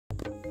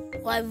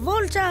why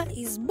Vulture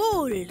is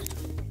bold.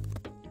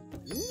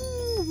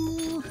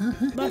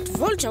 But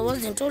Vulture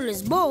wasn't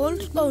always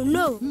bold. Oh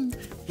no.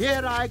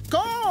 Here I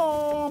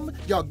come,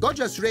 your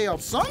gorgeous ray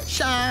of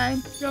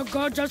sunshine. Your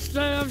gorgeous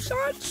ray of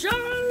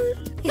sunshine.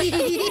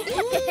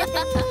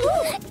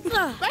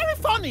 Very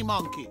funny,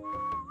 monkey.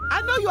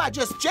 I know you are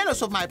just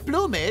jealous of my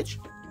plumage.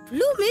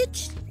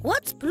 Plumage?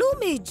 What's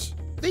plumage?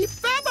 The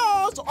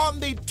feathers on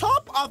the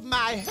top of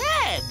my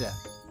head.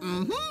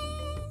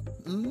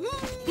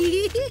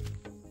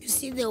 You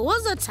see, there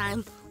was a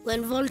time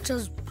when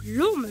Vulture's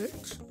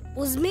plumage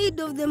was made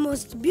of the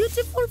most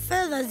beautiful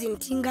feathers in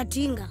Tinga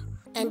Tinga.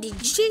 And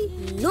did she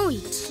know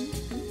it?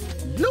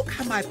 Look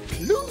how my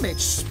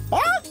plumage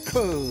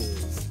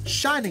sparkles,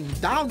 shining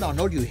down on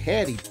all you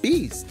hairy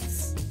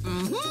beasts.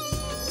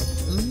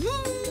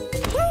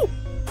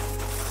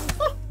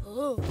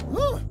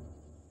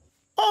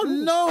 Oh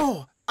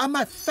no! Are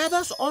my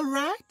feathers all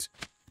right?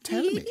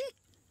 Tell me,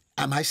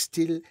 am I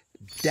still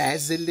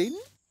dazzling?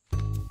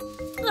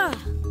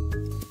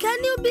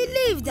 Can you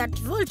believe that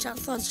Vulture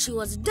thought she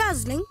was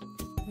dazzling?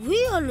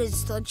 We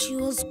always thought she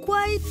was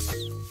quite...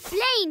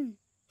 plain.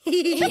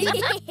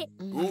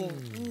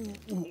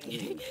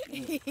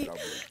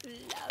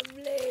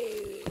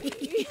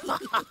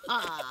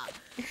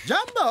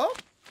 Jumbo,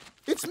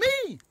 it's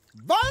me,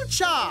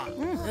 Vulture.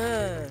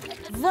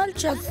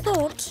 Vulture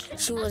thought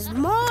she was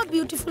more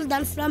beautiful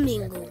than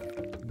Flamingo.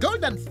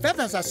 Golden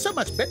feathers are so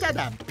much better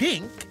than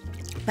pink.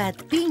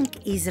 But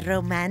pink is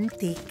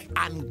romantic.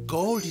 And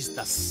gold is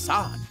the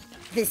sun.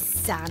 The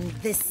sun,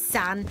 the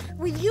sun.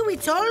 With you,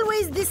 it's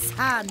always the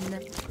sun.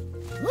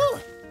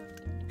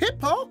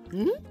 Hippo,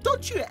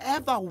 don't you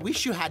ever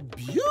wish you had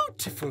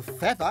beautiful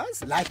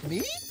feathers like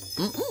me?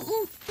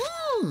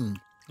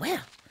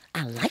 Well,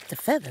 I like the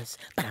feathers,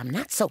 but I'm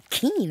not so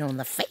keen on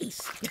the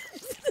face.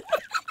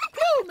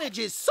 Plumage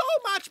is so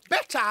much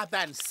better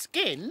than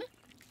skin.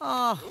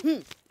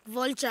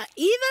 Vulture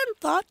even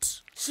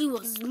thought she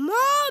was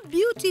more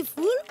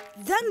beautiful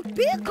than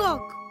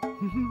Peacock.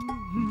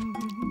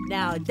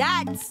 Now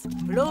that's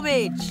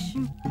plumage.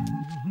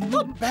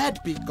 Not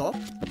bad, Peacock,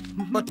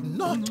 but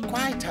not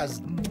quite as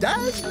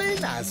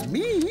dazzling as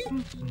me.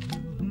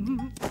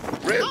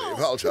 Really,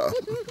 Vulture?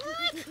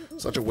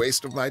 Such a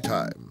waste of my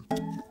time.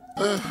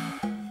 Adva!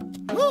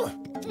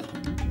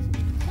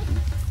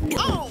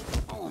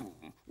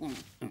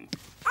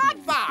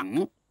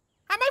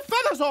 Are my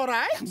feathers all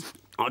right?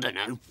 I don't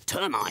know.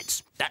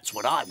 Termites. That's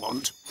what I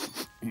want.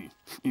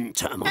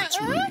 Termites.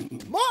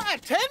 More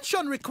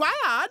attention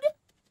required.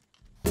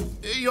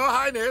 Your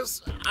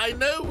Highness, I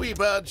know we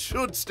birds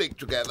should stick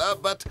together,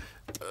 but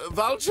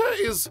Vulture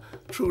is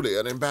truly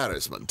an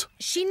embarrassment.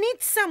 She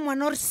needs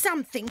someone or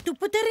something to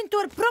put her into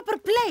her proper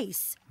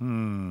place.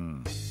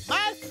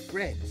 My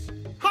friends,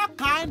 how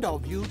kind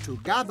of you to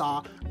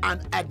gather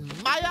and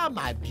admire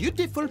my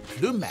beautiful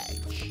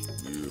plumage.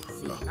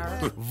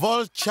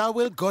 Vulture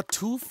will go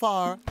too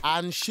far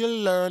and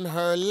she'll learn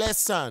her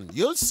lesson.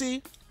 You'll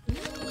see.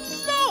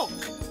 Look,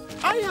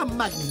 I am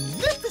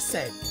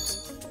magnificent.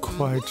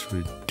 Quite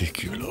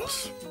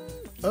ridiculous.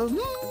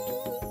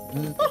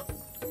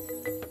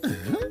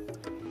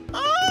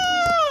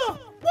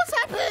 What's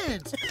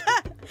happened?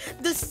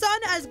 The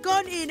sun has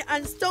gone in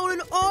and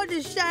stolen all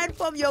the shine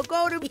from your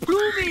golden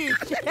plumage.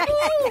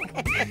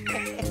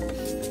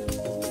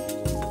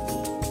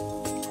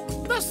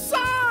 The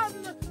sun!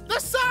 The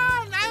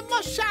sun! I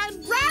must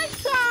shine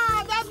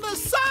brighter than the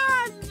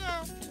sun!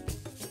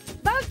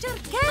 Vulture,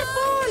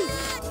 careful!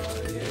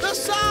 The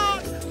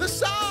sun! The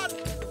sun!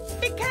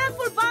 Be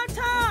careful,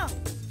 Vulture!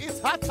 It's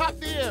hot up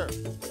there.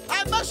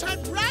 I must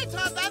shine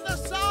brighter than the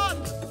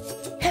sun.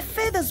 Her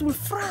feathers will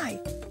fry.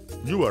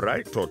 You are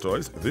right,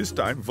 Tortoise. This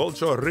time,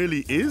 Vulture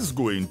really is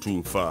going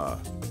too far.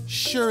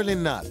 Surely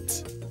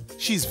not.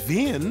 She's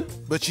vain,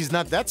 but she's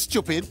not that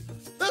stupid.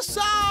 The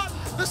sun!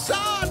 The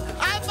sun!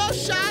 I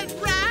must shine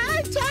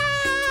brighter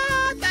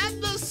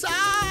than the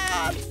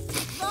sun!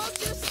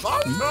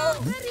 Vulture!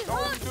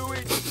 Don't do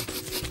it!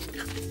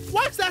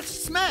 What's that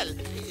smell?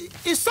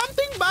 Is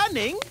something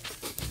burning?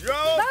 Yo,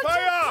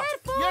 fire!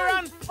 You're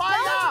on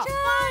fire!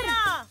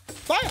 Fire!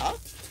 Fire?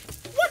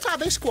 What are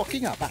they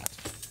squawking about?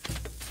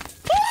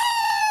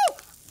 Oh!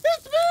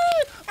 It's me!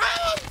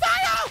 I'm on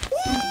fire!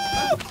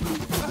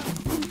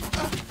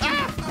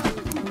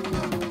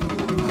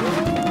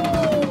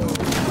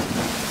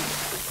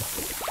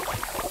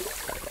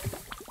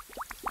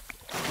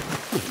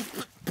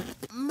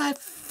 My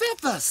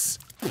feathers!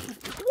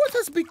 What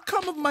has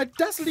become of my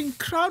dazzling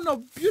crown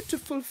of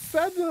beautiful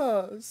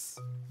feathers?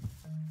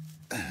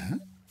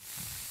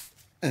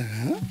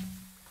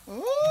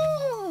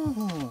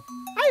 Oh,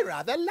 I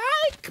rather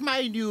like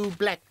my new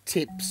black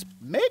tips.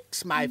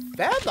 Makes my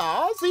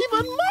feathers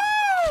even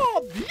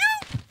more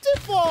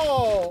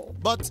beautiful.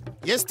 But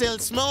you're still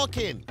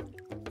smoking.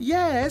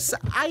 Yes,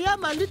 I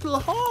am a little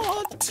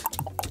hot.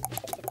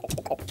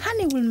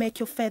 Honey will make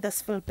your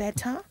feathers feel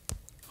better.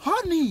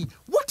 Honey,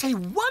 what a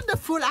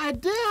wonderful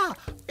idea.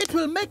 It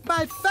will make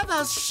my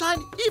feathers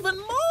shine even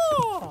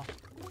more.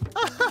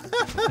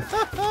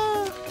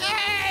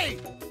 Hey!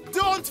 Do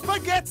don't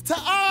forget to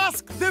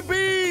ask the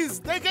bees.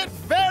 They get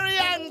very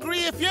angry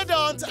if you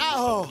don't.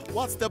 Oh,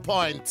 what's the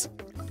point?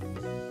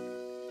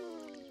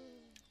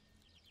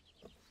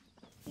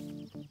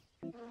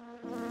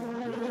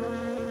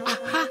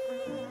 Aha!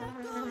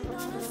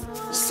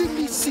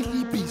 Silly,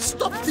 silly bee,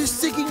 stop this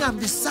singing and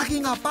this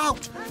sagging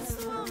about.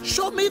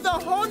 Show me the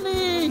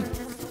honey.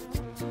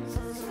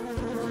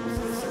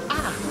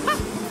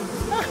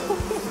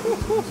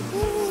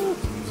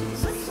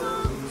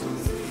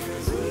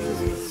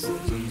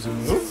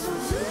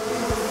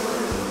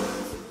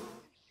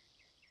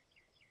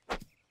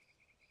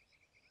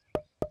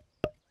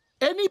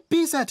 Any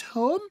bees at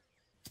home?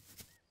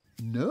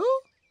 No?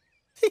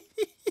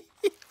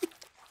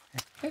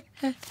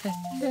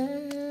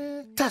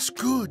 That's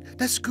good.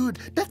 That's good.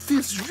 That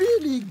feels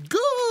really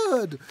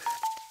good.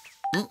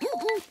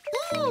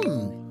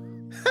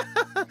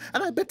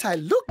 And I bet I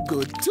look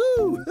good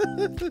too.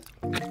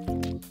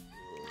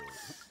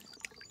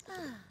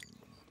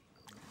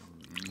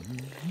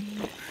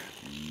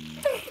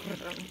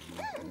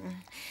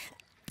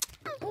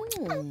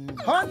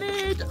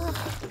 Honeyed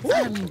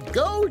and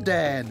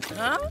golden.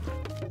 Huh?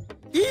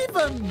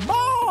 Even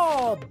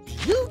more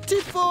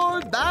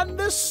beautiful than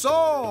the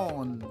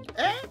sun.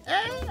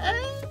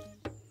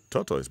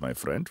 Tortoise, my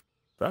friend,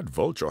 that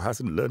vulture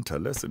hasn't learnt her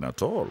lesson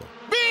at all.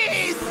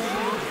 Bees!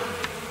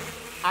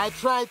 I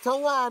tried to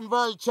warn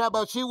Vulture,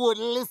 but she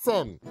wouldn't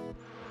listen.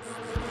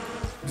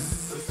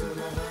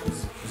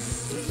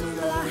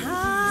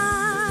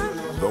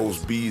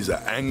 Those bees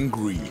are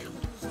angry.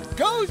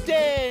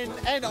 Golden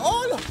and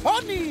all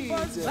honey.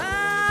 It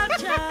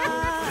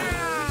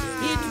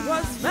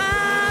was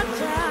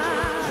Vulture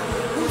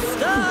who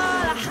stole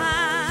a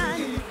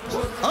honey.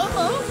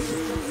 Uh-oh.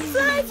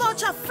 Fly,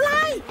 Vulture,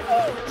 fly!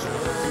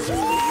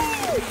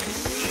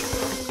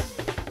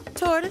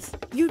 Tortoise,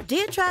 you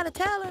did try to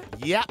tell her.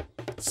 Yep,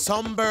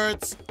 some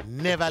birds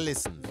never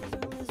listen.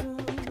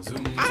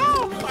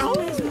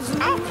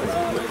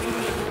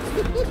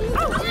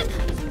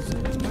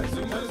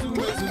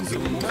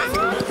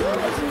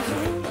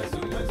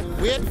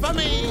 Wait for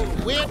me!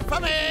 Wait for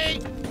me!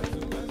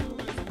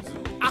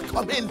 I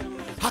come in!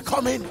 I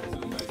come in!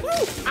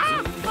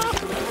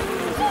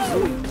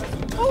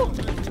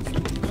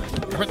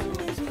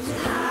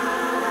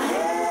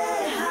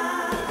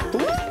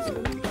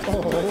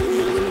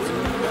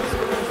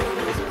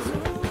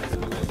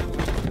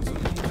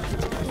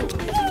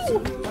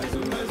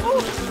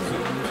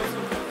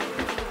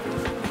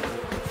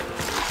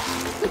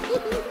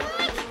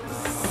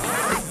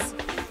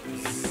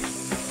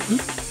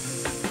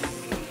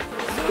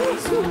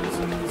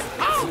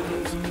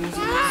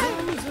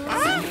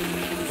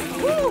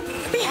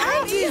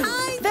 Behind you!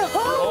 The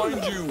hole!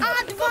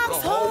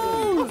 Advance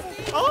hole!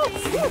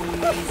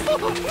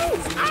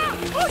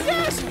 Oh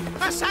yes!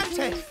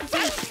 Asante!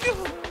 Thank you!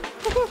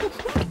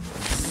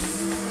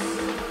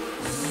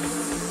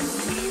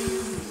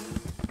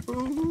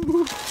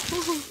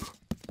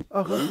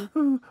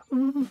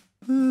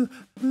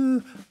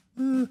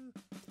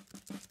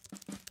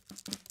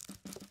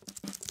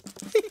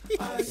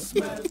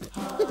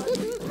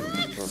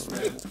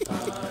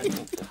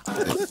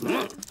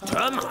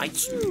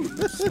 Termites?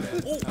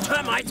 Oh,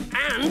 termites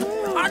and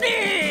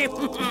honey!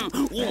 Oh,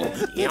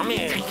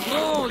 yummy!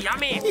 Oh,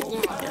 yummy!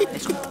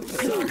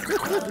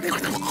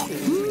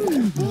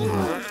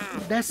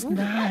 That's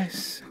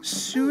nice.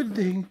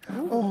 Soothing.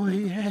 Oh,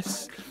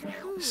 yes.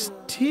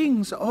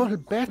 Stings all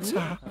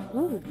better.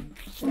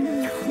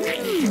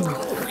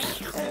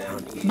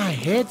 My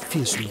head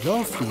feels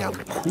lovely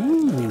and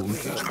cool.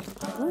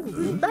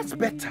 That's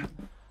better.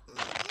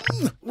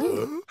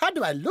 How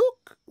do I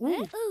look?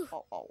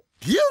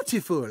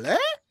 Beautiful, eh?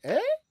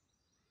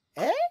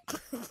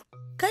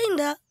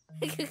 Kinda.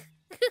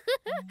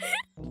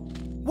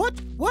 What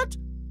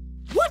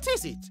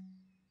is it?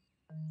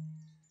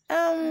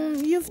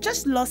 You've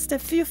just lost a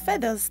few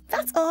feathers,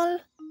 that's all.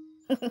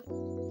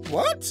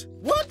 What?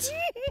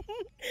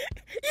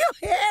 Your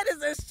head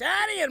is as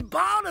shiny and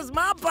bald as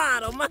my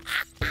bottom.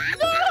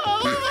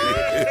 No!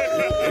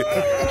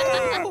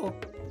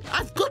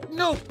 I've got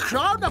no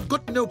crown, I've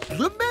got no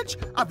plumage,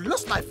 I've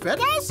lost my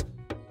feathers?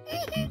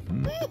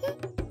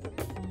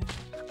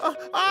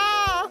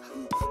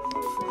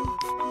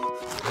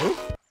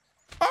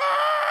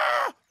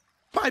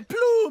 My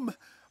plume!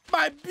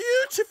 My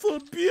beautiful,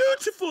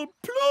 beautiful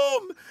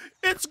plume!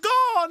 It's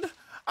gone!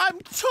 I'm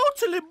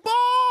totally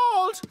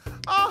bald!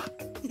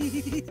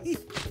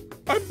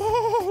 I'm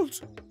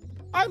bald!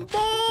 I'm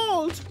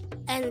bald!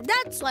 And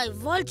that's why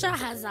Vulture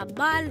has a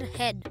bald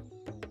head.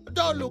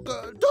 Don't look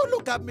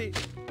at me!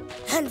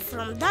 And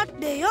from that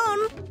day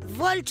on,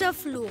 Vulture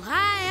flew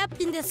high up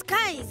in the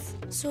skies,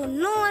 so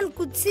no one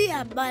could see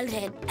a bald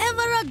head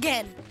ever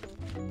again.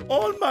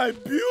 All my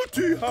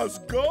beauty has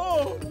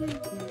gone.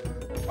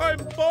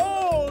 I'm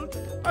bald.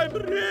 I'm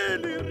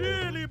really,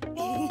 really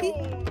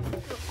bald.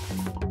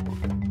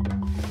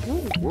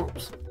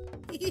 Whoops.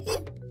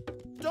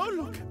 Don't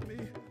look at me.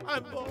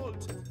 I'm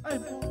bald.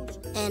 I'm bald.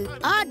 And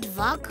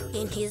Aardvark,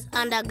 in his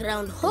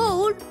underground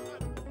hole,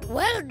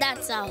 Well,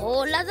 that's a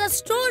whole other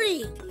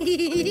story.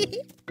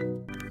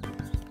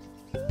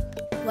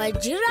 Why,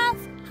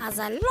 giraffe has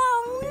a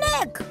long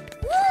neck.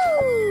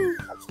 Woo!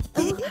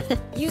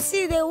 You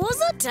see, there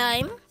was a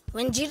time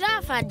when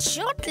giraffe had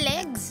short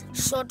legs,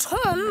 short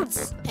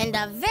horns, and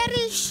a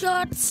very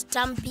short,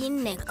 stumpy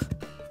neck.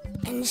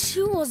 And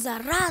she was a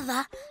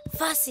rather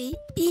fussy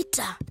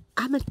eater.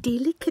 I'm a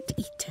delicate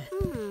eater.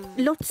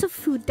 Lots of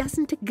food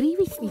doesn't agree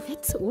with me,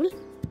 that's all.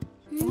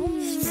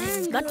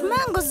 But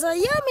mangoes are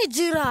yummy,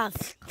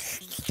 giraffe.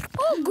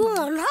 Oh, go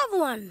on, have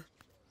one.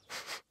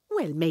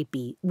 Well,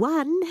 maybe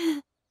one,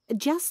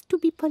 just to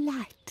be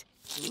polite.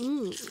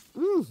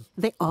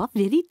 They are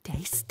very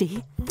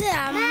tasty. They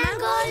are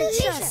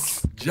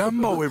mango-licious.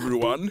 Jumbo,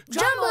 everyone.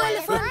 Jumbo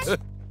elephant.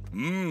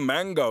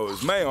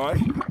 Mangoes, may I?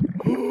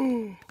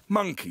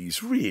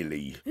 Monkeys,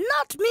 really?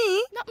 Not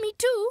me. Not me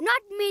too.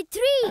 Not me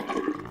three.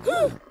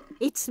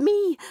 It's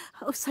me.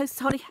 Oh, so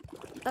sorry.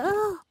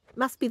 Oh,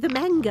 must be the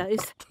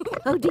mangoes.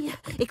 Oh, dear.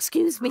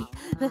 Excuse me.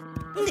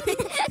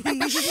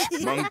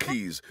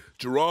 Monkeys.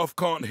 Giraffe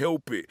can't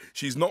help it.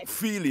 She's not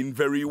feeling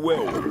very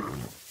well.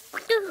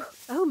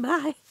 Oh,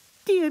 my.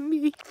 Dear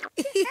me.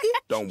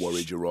 Don't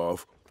worry,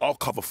 Giraffe. I'll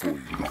cover for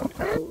you.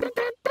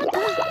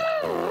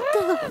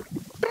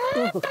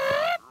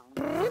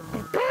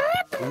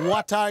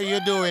 What are you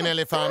doing,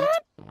 elephant?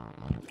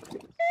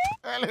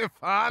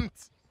 Elephant?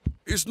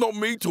 It's not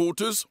me,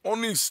 Tortoise.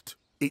 Honest.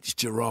 It's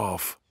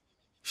Giraffe.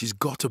 She's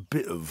got a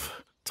bit of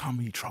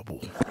tummy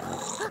trouble.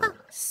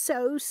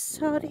 So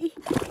sorry.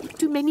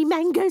 Too many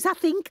mangoes, I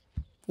think.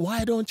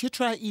 Why don't you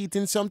try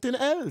eating something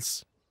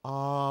else?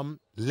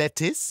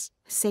 Lettuce?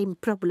 Same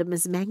problem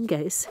as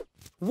mangoes.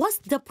 What's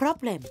the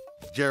problem?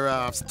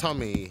 Giraffe's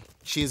tummy.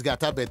 She's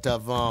got a bit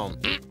of,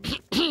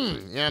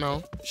 you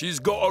know. She's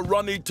got a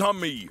runny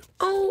tummy.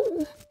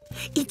 Oh,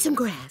 eat some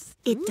grass.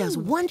 It does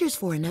wonders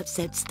for an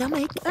upset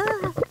stomach.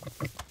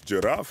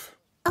 Giraffe?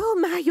 Oh,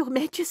 my, Your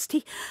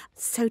Majesty.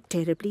 So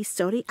terribly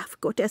sorry. I've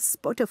got a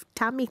spot of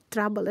tummy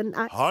trouble and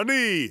I...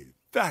 Honey!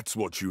 That's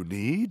what you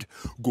need.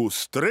 Go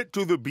straight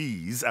to the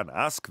bees and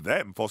ask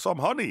them for some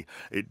honey.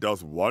 It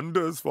does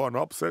wonders for an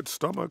upset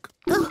stomach.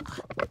 Oh,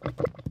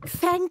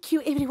 thank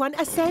you, everyone.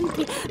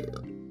 Asante.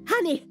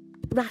 Honey.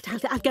 Right,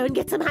 I'll go and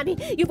get some honey.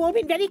 You've all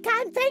been very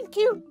kind. Thank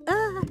you.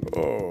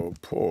 Oh,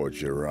 poor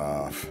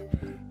Giraffe.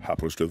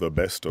 Happens to the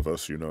best of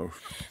us, you know.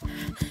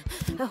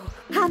 Oh,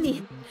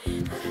 honey.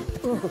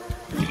 Oh,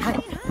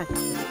 honey.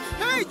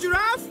 Hey,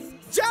 Giraffe!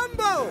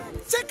 Jumbo!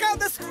 Check out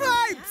the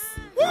stripes!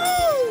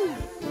 Woo!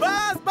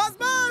 Buzz, buzz,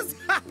 buzz!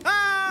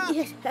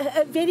 Yes,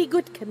 very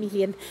good,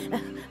 Chameleon.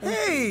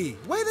 Hey,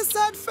 why the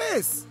sad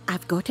face?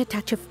 I've got a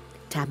touch of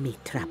tummy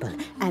trouble,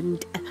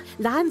 and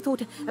Lion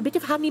thought a bit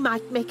of honey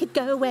might make it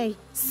go away.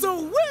 So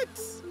what?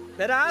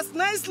 Better ask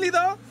nicely,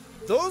 though.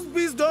 Those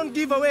bees don't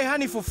give away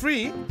honey for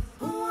free.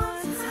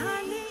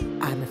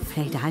 I'm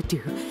afraid I do.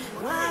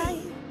 Why?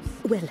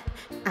 Well,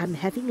 I'm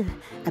having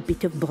a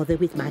bit of bother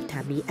with my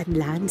tummy, and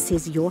Lion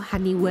says your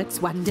honey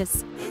works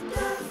wonders. It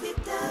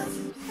does.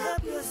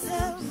 Help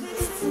yourself.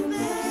 It's in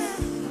there.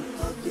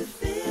 Hope you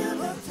feel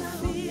what I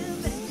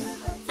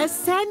feel.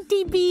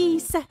 Asante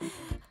bees.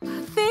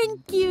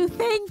 Thank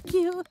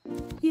you.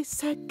 You're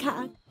so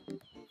kind.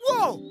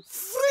 Whoa!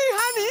 Free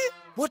honey?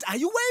 What are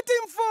you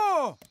waiting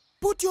for?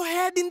 Put your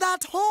head in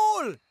that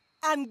hole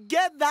and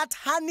get that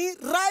honey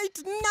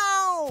right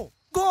now.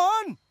 Go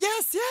on.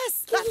 Yes.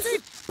 That's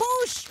it.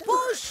 Push.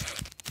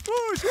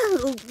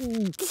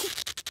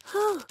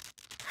 Oh,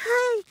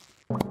 hi.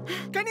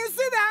 Can you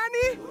see the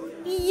honey?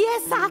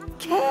 Yes, I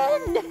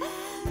can.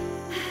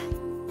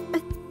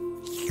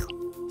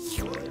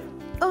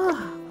 Oh,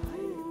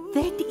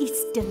 that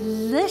is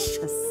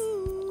delicious.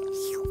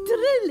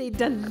 Truly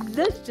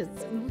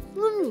delicious.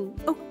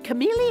 Oh,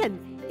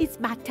 Chameleon, is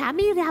my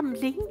tummy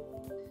rumbling?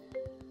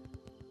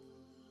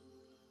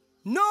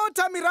 No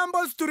tummy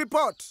rumbles to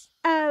report.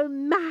 Oh,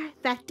 my,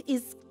 that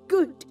is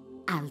good.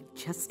 I'll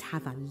just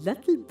have a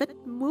little bit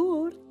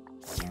more.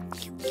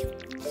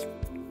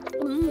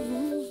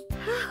 Oh,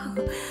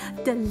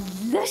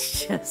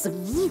 delicious.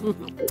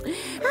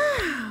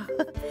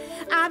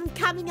 I'm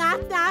coming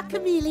out now,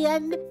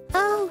 Chameleon.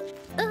 Oh,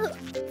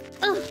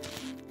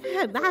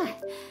 my.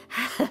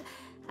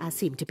 I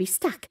seem to be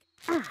stuck.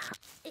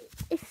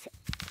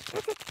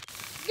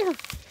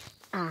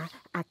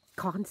 I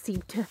can't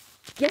seem to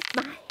get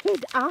my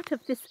head out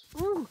of this.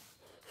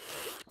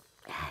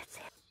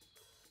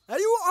 Are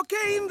you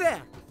okay in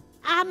there?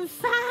 I'm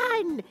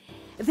fine.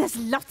 There's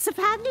lots of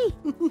honey.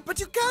 But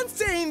you can't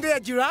stay in there,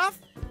 Giraffe.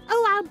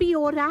 Oh, I'll be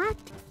all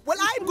right. Well,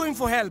 I'm going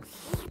for help.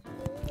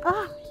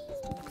 Oh.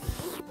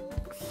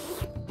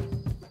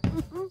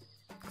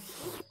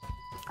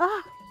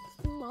 Oh.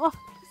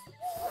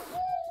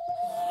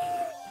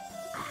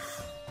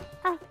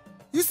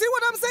 You see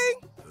what I'm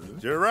saying?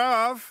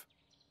 Giraffe,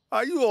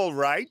 are you all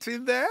right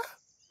in there?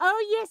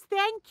 Oh, yes,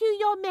 thank you,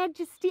 Your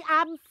Majesty.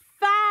 I'm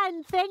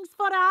fine. Thanks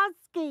for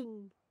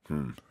asking.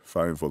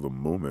 Fine for the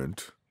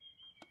moment.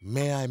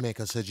 May I make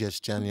a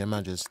suggestion, Your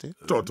Majesty?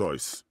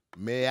 Tortoise,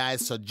 May I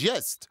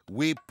suggest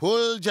we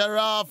pull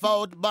Giraffe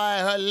out by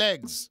her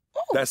legs?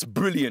 That's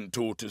brilliant,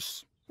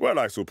 Tortoise. Well,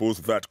 I suppose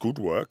that could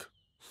work.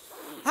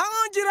 Hang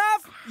on,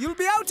 Giraffe. You'll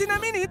be out in a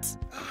minute.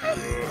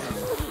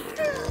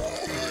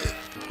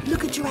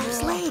 Look at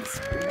Giraffe's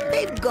legs.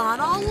 They've gone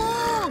all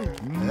long.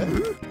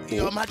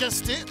 Your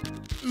Majesty,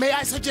 may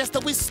I suggest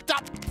that we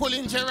stop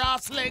pulling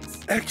Giraffe's legs?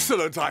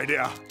 Excellent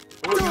idea.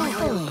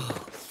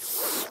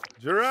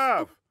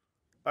 Giraffe,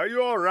 are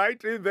you all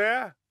right in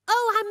there?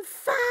 Oh, I'm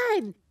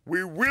fine.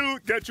 We will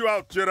get you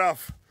out,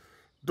 Giraffe.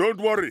 Don't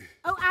worry.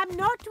 Oh, I'm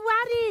not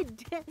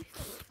worried.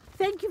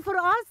 Thank you for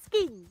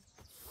asking.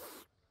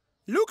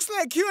 Looks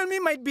like you and me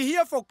might be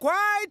here for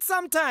quite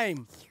some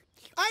time.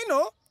 I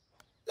know.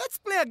 Let's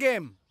play a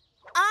game.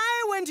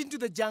 I went into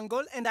the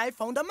jungle and I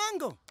found a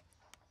mango.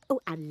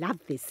 Oh, I love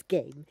this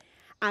game.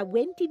 I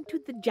went into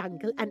the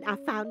jungle and I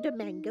found a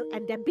mango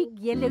and a big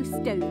yellow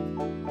stone.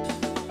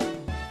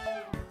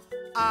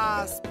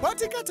 A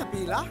spotty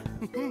caterpillar.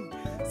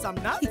 Some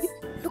nuts.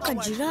 Look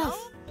at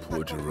Giraffe.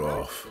 Poor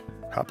Giraffe.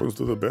 Happens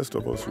to the best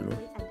of us, you know.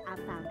 And I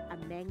found a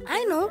mango.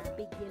 I know.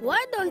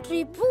 Why don't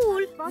we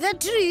pull the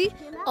tree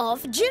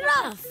of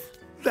Giraffe?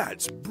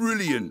 That's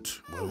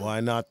brilliant. Well, why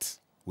not?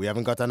 We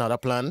haven't got another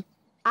plan.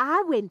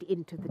 I went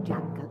into the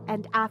jungle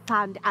and I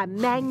found a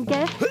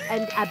mango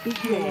and a big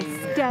yellow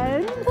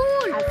stone.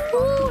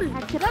 Pull!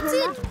 That's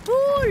it!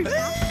 Pull!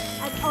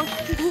 An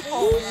ostrich.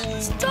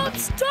 Stop!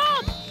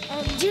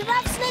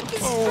 Giraffe's neck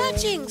is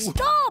stretching!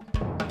 Stop!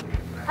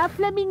 A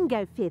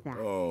flamingo feather.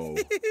 Oh.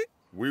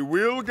 We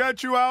will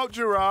get you out,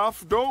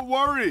 Giraffe. Don't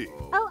worry.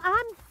 Oh,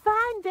 I'm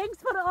fine. Thanks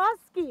for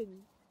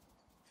asking.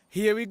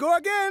 Here we go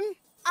again.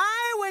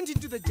 I went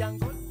into the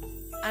jungle.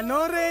 An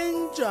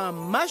orange, a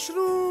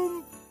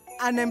mushroom,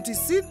 an empty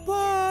seed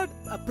pod,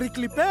 a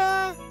prickly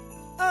pear,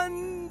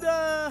 and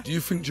Do you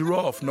think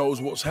Giraffe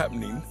knows what's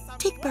happening?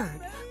 Tickbird,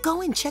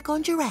 go and check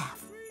on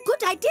Giraffe.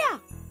 Good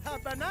idea! a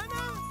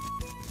banana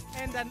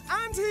and an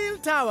anthill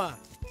tower.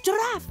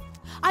 Giraffe,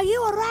 are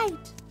you all right?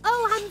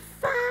 Oh, I'm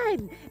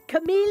fine.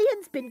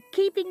 Chameleon's been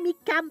keeping me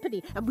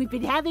company and we've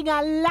been having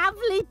a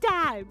lovely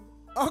time.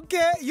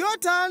 Okay, your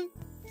turn.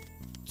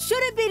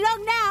 Shouldn't be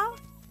long now.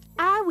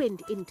 I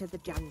went into the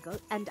jungle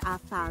and I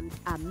found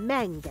a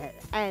mango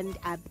and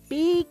a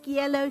big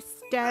yellow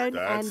stone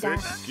That's and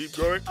it. Keep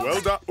going.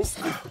 Well done. Oh,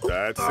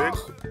 that's it.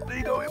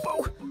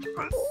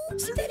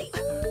 Steady.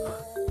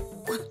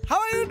 How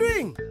are you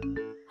doing?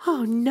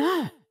 Oh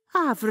no,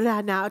 I've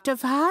run out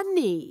of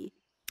honey.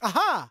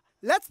 Aha!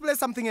 Let's play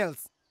something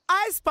else.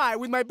 I spy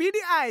with my beady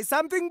eyes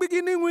something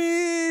beginning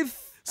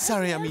with...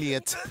 Sorry I'm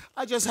late.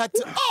 I just had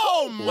to...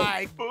 Oh,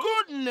 my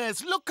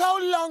goodness! Look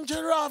how long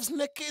Giraffe's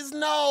neck is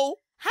now.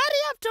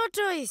 Hurry up,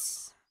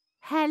 Tortoise.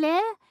 Hello?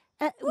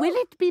 Will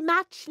it be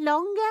much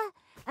longer?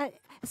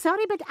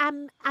 Sorry, but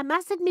I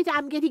must admit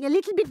I'm getting a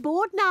little bit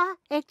bored now,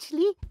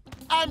 actually.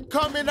 I'm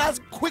coming as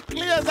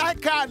quickly as I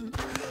can.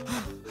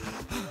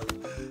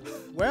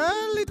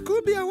 Well, it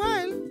could be a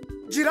while.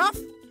 Giraffe,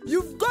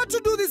 you've got to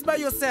do this by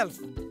yourself.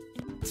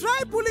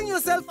 Try pulling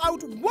yourself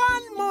out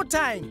one more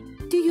time.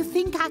 Do you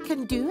think I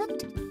can do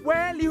it?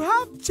 Well, you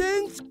have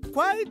changed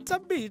quite a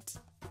bit.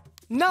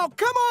 Now,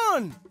 come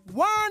on!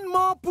 One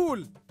more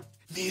pull.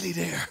 Nearly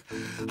there.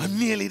 I'm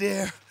nearly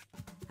there.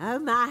 Oh,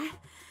 my.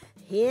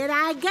 Here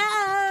I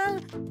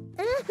go.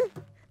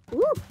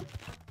 Ooh.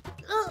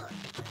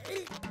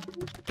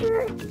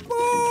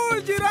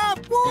 Pull,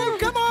 Giraffe, pull!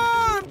 Come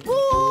on,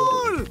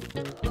 pull!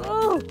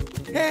 Oh.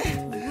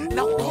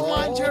 Now, come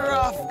on,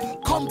 Giraffe.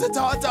 Come to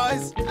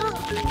Tortoise.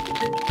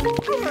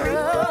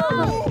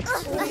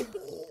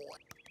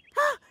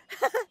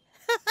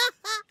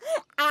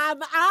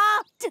 I'm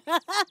out.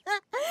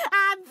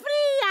 I'm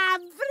free.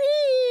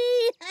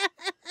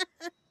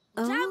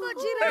 Jungle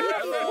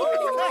Giraffe.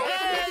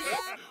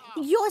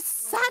 You're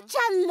such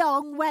a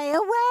long way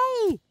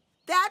away.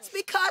 That's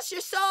because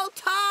you're so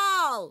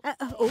tall.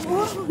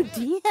 Oh,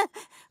 dear.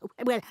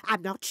 Well,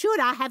 I'm not sure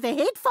I have a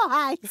head for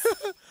heights.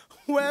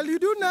 Well, you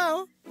do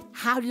now.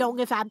 How long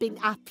have I been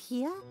up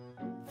here?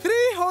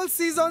 3 whole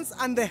seasons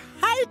and the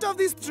height of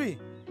this tree.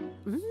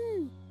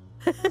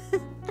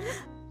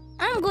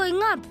 I'm going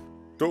up.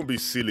 Don't be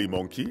silly,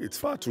 monkey. It's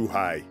far too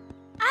high.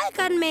 I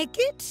can make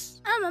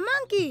it. I'm a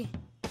monkey.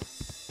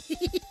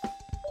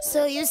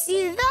 So you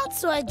see,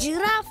 that's why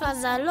Giraffe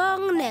has a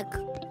long neck.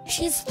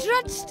 She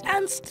stretched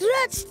and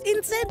stretched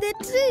inside the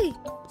tree,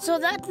 so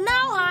that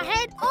now her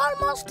head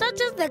almost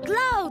touches the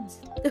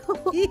clouds.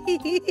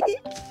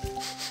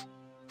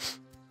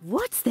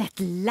 What's that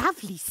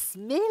lovely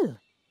smell?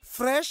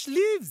 Fresh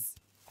leaves.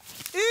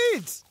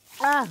 Eat.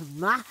 Oh,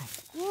 my.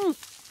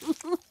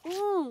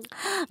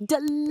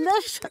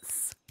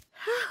 Delicious.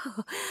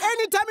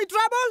 Any tummy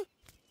trouble?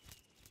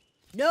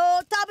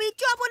 No tummy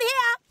trouble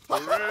here.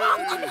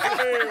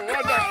 Hey,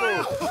 wonderful.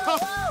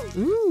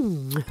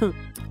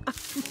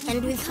 And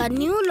with her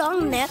new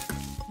long neck,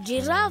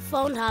 Giraffe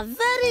found her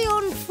very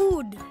own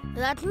food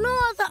that no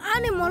other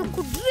animal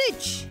could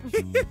reach.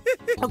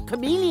 Oh,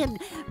 Chameleon,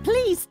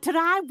 please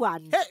try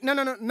one. Hey,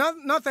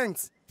 no,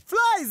 thanks.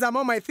 Flies are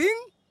more my thing.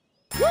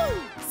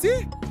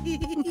 See?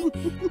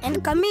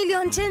 And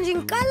chameleon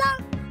changing color?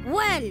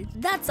 Well,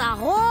 that's a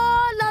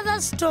whole other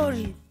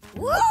story.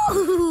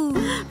 Woo!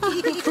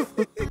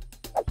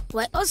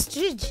 Why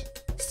ostrich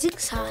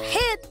sticks her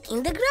head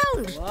in the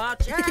ground.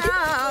 Watch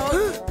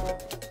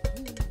out!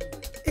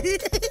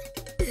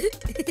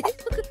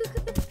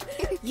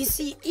 You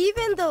see,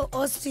 even though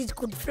ostrich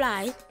could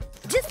fly,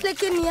 just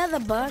like any other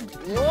bird,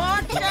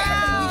 Watch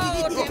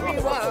out,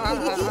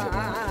 everyone!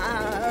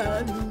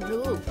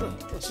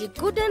 she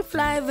couldn't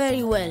fly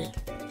very well.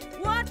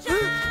 Watch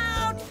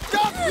out!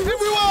 Duck,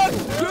 everyone!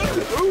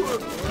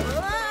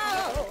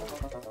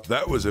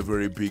 That was a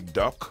very big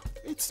duck.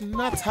 It's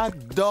not a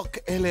duck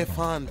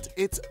elephant,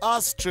 it's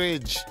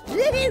ostrich.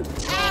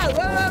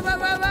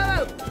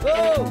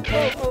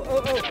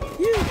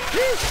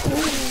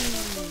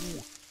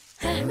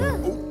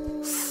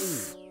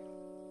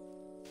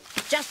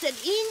 Just an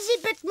easy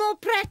bit more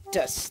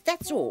practice,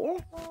 that's all.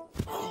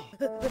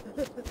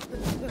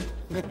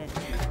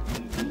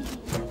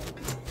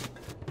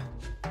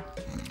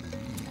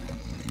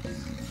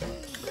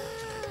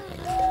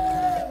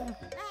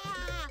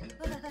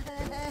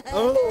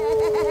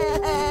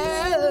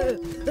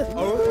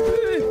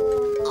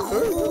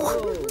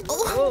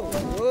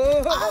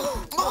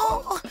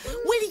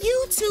 Will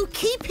you two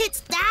keep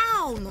it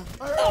down?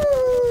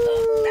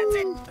 That's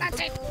it. That's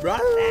it.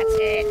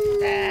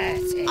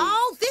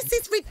 Oh, this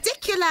is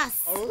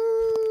ridiculous.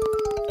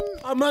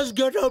 I must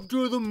get up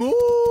to the moon.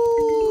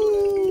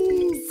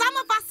 Some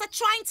of us are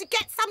trying to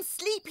get some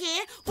sleep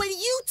here. Will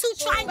you two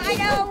try and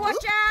Spider,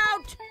 watch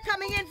out!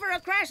 Coming in for a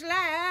crash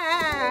land.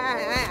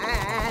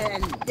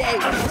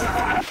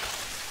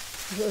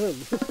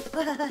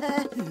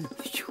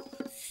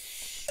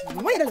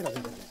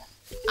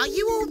 Are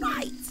you all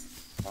right?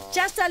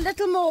 Just a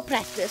little more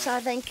practice, I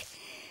think.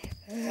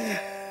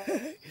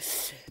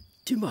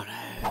 Tomorrow.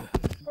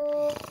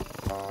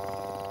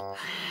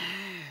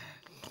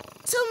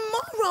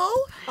 Tomorrow?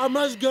 I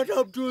must get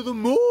up to the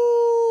moon.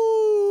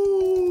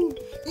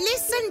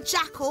 Listen,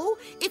 Jackal,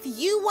 if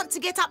you want to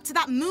get up to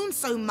that moon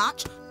so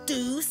much,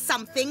 do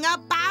something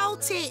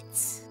about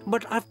it.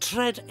 But I've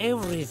tried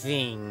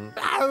everything.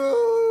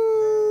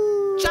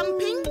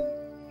 Jumping?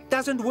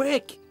 Doesn't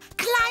work.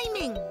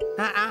 Climbing?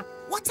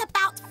 What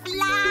about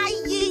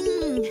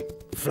flying?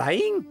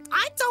 Flying?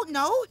 I don't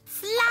know.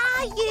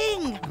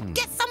 Flying.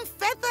 Get some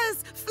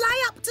feathers.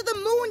 Fly up to the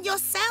moon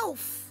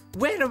yourself.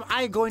 Where am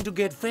I going to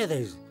get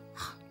feathers?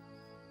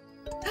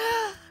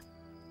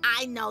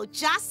 I know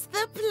just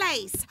the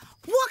place.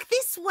 Walk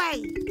this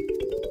way.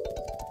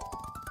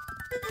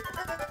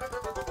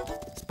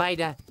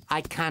 Spider,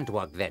 I can't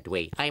walk that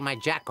way. I'm a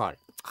jackal.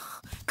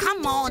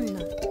 Come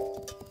on.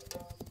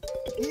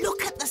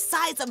 Look at the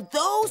size of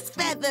those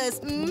feathers.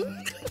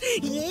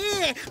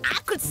 Yeah, I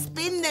could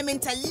spin them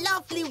into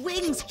lovely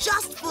wings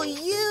just for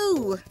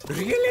you.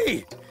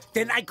 Really?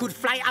 Then I could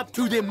fly up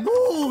to the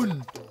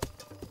moon.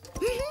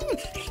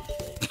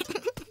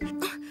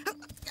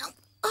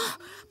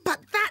 But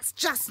that's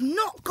just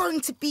not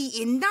going to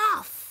be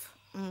enough.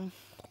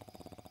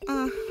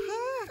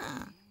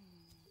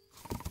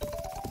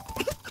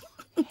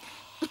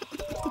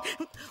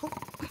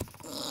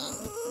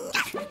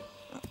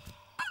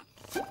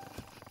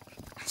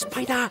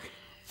 Spider,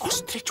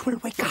 ostrich will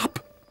wake up.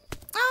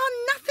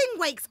 Oh, nothing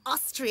wakes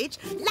ostrich.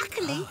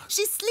 Luckily,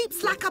 she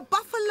sleeps like a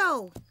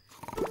buffalo.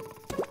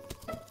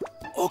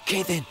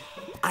 Okay, then.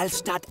 I'll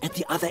start at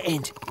the other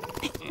end.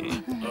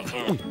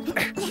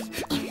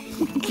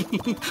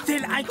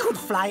 Then I could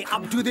fly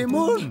up to the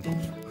moon.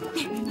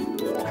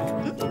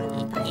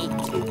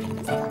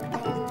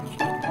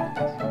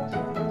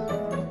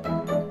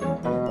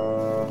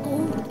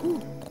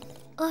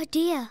 Oh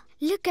dear,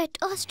 look at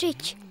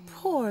ostrich.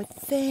 Poor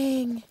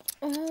thing.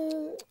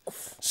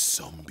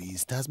 Some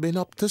beast has been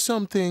up to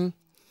something.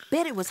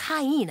 Bet it was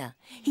hyena.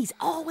 He's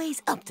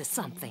always up to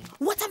something.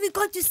 What are we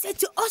going to say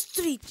to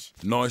ostrich?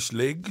 Nice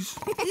legs.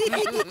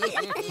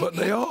 But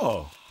they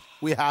are.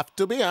 We have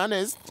to be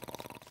honest.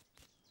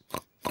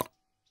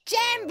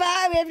 Jambo,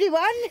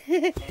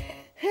 everyone.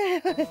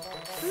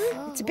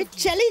 It's a bit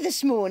chilly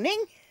this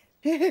morning.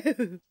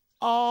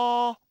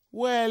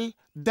 Well,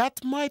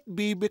 that might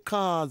be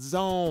because,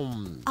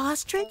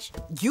 Ostrich,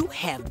 you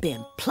have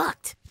been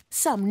plucked.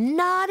 Some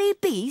naughty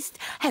beast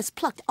has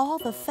plucked all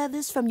the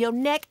feathers from your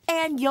neck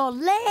and your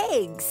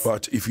legs.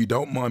 But if you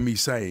don't mind me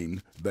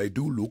saying, they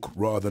do look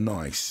rather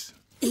nice.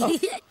 My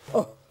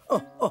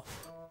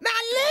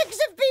legs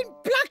have been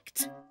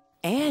plucked.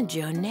 And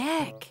your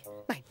neck.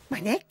 My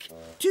neck,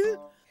 too?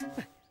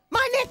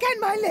 My neck and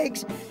my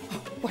legs.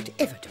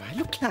 Whatever do I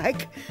look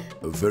like?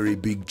 A very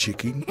big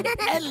chicken.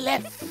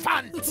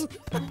 Elephant!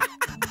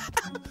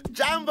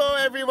 Jambo,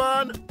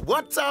 everyone!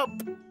 What's up?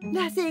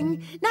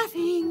 Nothing.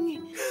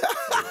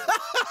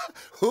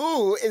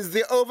 Who is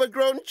the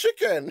overgrown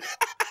chicken?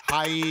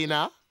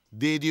 Hyena,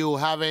 did you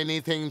have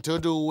anything to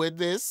do with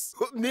this?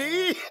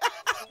 Me?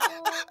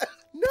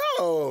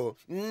 No.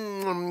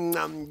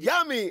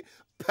 Yummy.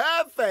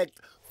 Perfect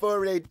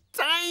for a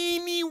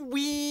tiny,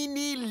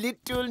 weeny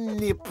little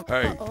nip.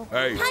 Hey,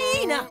 hey.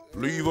 Hyena!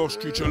 Leave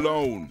Ostrich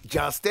alone.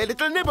 Just a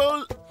little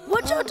nibble.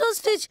 Watch out,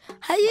 Ostrich.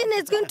 Hyena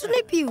is going to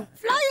nip you.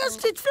 Fly,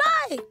 Ostrich,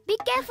 fly. Be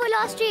careful,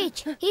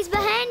 Ostrich. He's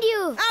behind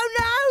you. Oh,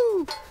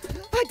 no!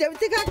 I don't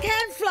think I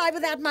can fly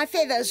without my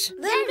feathers.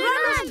 Then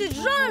run, Ostrich,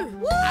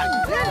 run.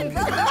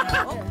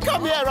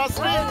 Come here,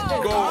 Ostrich.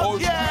 Go,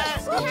 Ostrich.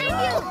 Yes. Behind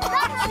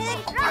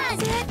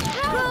you.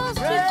 Run,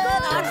 Ostrich,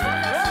 run.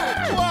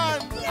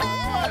 One.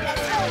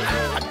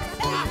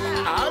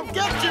 I'll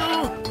get you.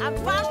 I'm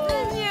faster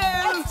than you.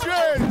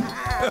 Ostrich.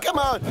 Come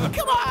on,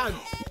 come on.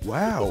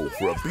 Wow,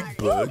 for a big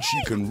bird,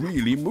 she can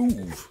really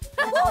move.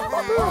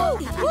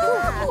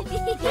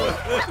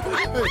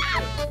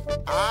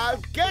 I'll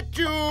get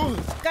you.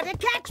 Gotta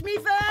catch me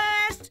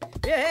first.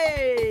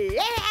 Hey,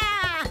 yeah.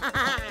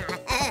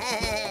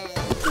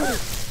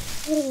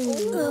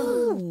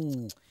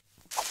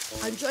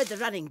 I enjoyed the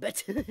running,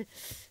 but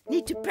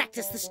need to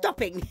practice the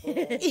stopping.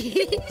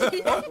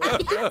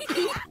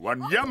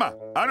 Wanyama,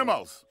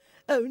 animals.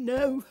 Oh,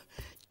 no.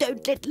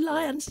 Don't let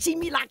lions see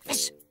me like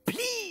this,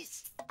 please.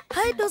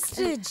 Hide,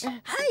 Ostrich.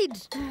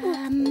 Hide.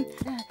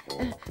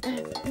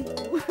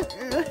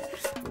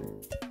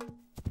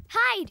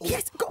 Hide.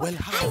 Yes, go Well,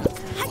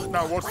 hide.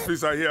 Now, what's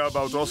this I hear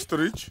about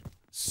Ostrich?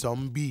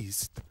 Some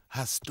beast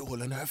has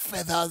stolen her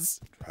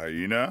feathers.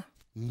 Hyena?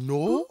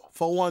 No,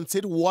 for once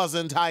it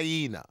wasn't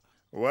hyena.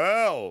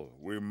 Well,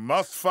 we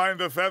must find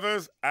the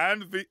feathers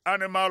and the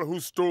animal who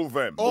stole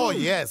them. Oh,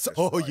 yes.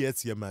 Oh,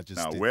 yes, Your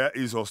Majesty. Now, where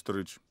is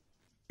Ostrich?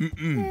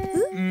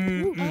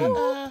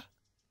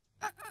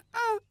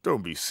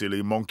 Don't be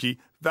silly, monkey.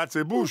 That's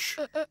a bush.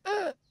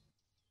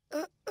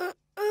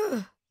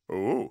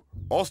 Oh,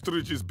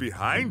 Ostrich is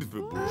behind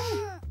the bush.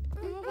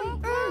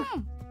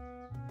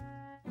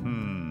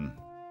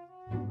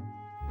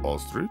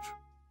 Ostrich?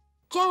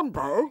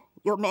 Jumbo,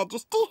 Your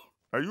Majesty?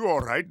 Are you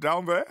all right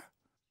down there?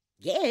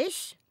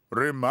 Yes.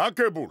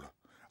 Remarkable.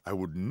 I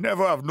would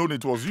never have known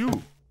it was you.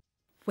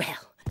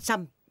 Well,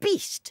 some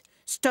beast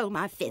stole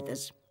my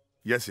feathers.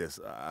 Yes,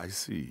 I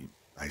see.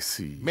 I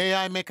see. May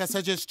I make a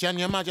suggestion,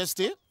 Your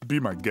Majesty? Be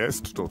my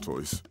guest,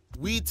 Tortoise.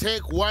 We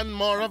take one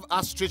more of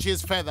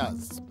Ostrich's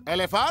feathers.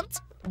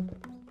 Elephant?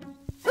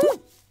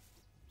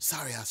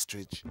 Sorry,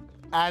 Ostrich.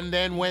 And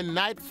then when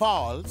night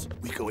falls,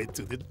 we go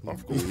into the...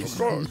 Of course.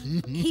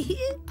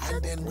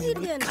 And then we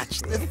will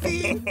catch the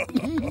thief.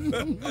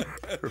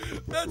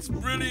 That's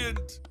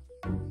brilliant.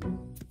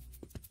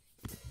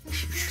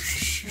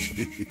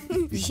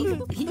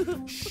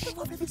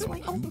 Over this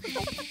way.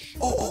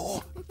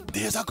 Oh,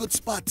 there's a good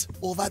spot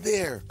over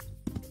there.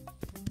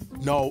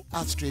 Now,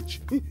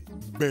 Ostrich,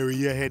 bury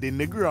your head in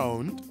the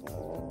ground.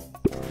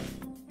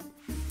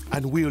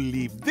 And we'll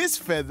leave this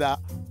feather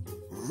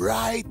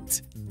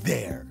right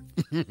there.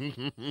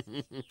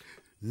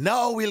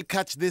 Now we'll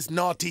catch this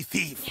naughty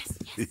thief.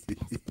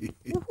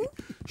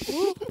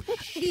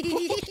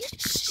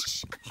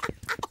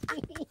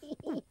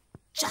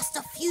 Just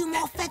a few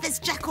more feathers,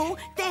 Jackal.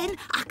 Then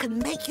I can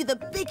make you the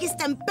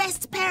biggest and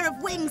best pair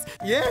of wings.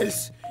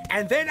 Yes,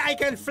 and then I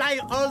can fly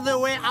all the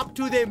way up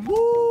to the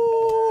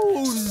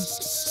moon.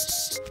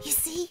 You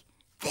see?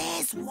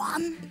 There's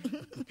one.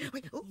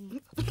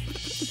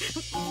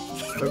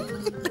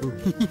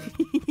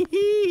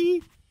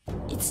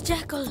 It's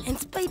Jackal and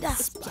Spider.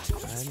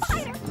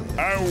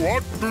 And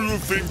what do you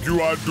think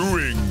you are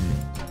doing?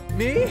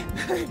 Me?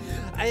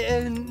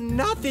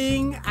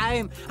 Nothing.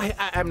 I'm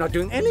not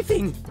doing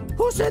anything.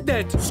 Who said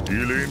that?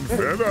 Stealing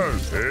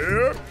feathers,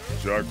 eh?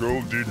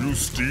 Jackal, did you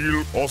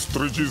steal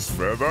Ostrich's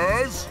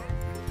feathers?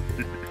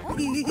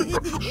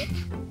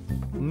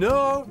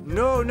 No,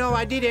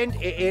 I didn't.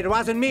 It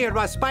wasn't me, it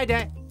was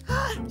Spider.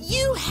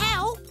 You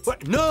helped?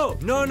 What? No,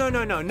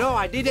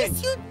 I didn't.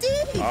 Yes, you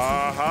did.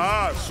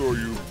 Aha, so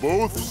you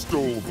both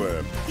stole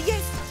them.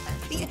 Yes.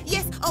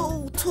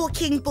 Oh,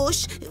 talking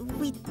bush.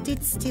 We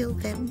did steal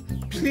them.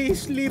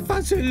 Please leave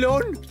us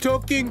alone,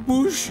 talking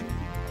bush.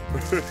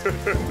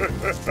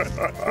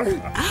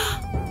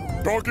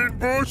 Talking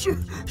bush,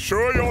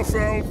 show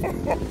yourself.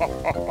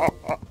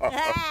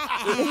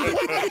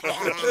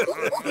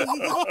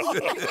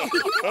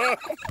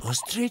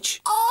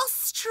 Ostrich?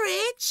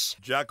 Ostrich?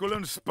 Jackal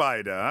and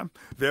Spider,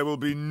 there will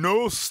be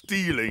no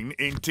stealing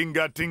in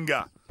Tinga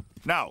Tinga.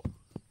 Now,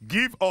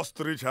 give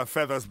Ostrich her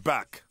feathers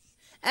back.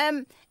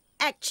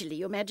 Actually,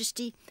 Your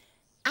Majesty,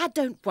 I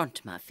don't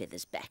want my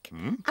feathers back.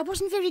 I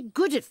wasn't very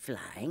good at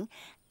flying,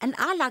 and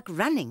I like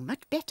running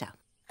much better.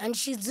 And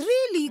she's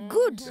really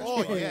good.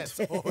 Oh, yes.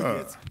 Oh,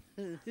 yes.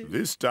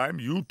 This time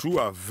you two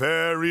are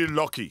very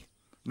lucky.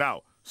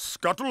 Now,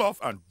 scuttle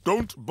off and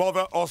don't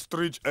bother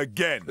Ostrich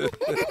again.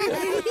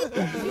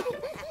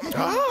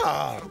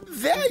 Ah,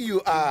 there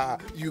you are,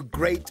 you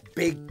great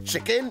big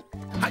chicken.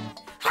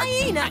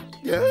 Hyena!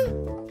 Yeah?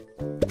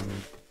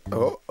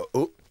 Oh,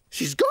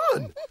 she's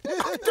gone.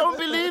 I don't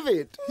believe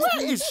it.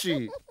 Where is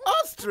she?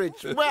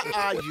 Ostrich, where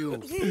are you?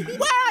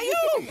 Where are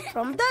you?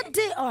 From that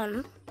day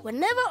on,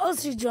 whenever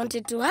Ostrich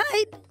wanted to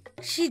hide,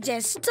 she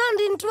just turned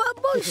into a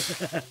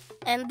bush.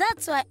 And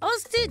that's why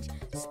Ostrich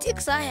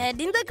sticks her head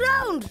in the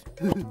ground.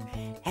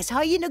 Has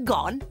Hyena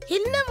gone?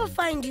 He'll never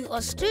find you,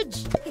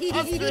 Ostrich.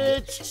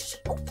 Ostrich!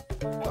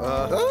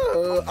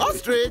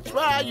 Ostrich,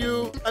 where are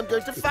you? I'm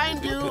going to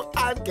find you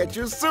and get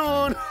you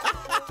soon.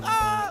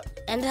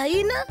 And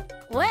Hyena?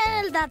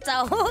 Well, that's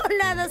a whole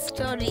other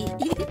story.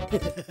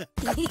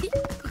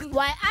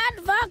 Why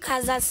Aardvark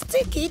has a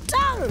sticky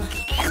tongue.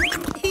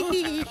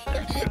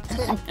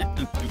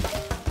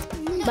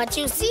 But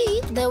you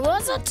see, there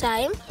was a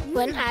time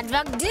when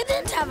Aardvark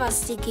didn't have a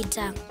sticky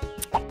tongue.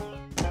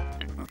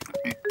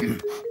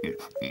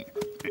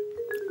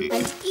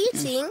 And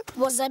eating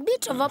was a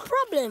bit of a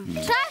problem.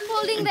 Try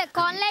holding the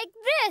corn like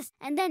this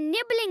and then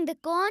nibbling the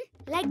corn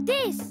like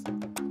this.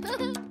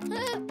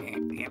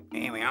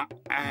 Here we are.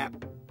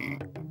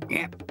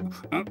 Yep.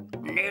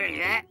 Nearly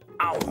there.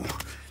 Oh,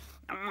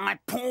 my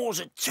paws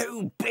are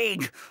too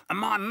big and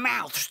my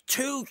mouth's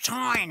too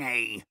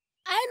tiny.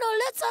 I know,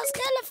 let's ask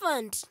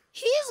Elephant.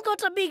 He's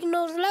got a big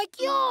nose like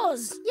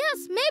yours.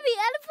 Yes, maybe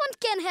Elephant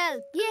can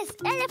help. Yes,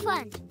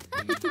 Elephant.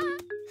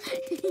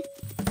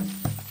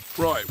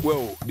 Right,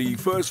 well, the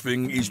first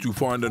thing is to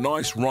find a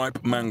nice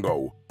ripe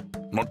mango.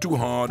 Not too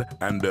hard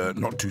and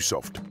not too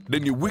soft.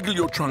 Then you wiggle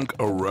your trunk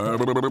around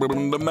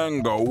the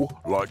mango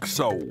like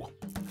so.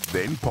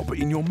 Then pop it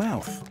in your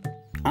mouth.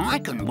 I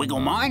can wiggle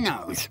my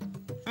nose.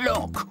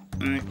 Look.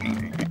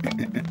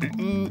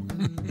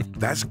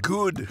 That's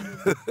good.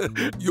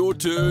 Your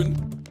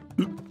turn.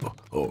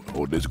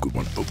 Oh, there's a good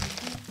one.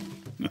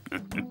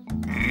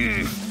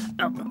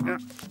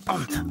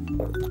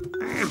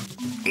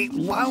 It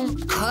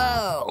won't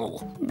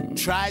curl.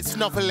 Try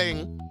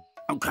snuffling.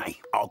 Okay,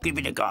 I'll give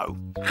it a go.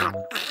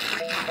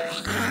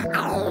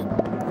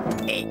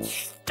 It's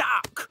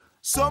stuck.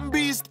 Some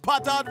beast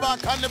pat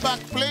Aardvark on the back,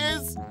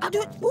 please.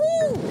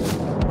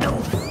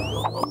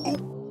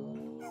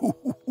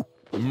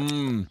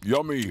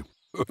 Yummy.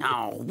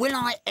 Oh, will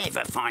I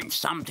ever find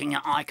something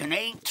that I can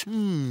eat?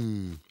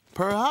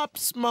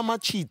 Perhaps Mama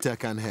Cheetah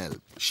can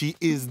help. She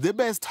is the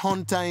best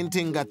hunter in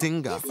Tinga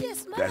Tinga.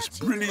 Yes, Mama That's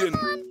brilliant.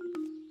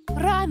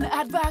 Run,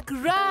 Aardvark,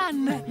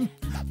 run!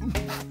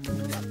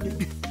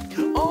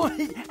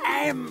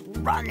 I am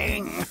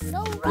running.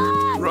 So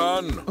run.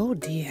 Run. Oh,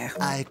 dear.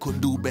 I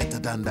could do better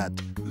than that.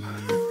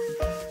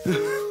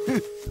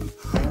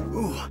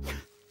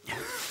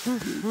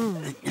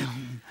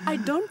 I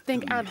don't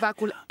think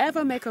Aardvark will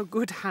ever make a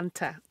good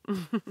hunter.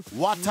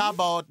 What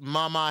about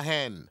Mama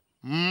Hen?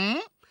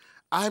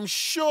 I'm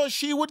sure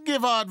she would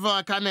give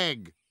Aardvark an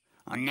egg.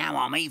 And now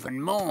I'm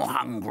even more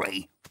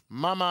hungry.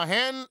 Mama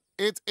Hen,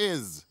 it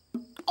is.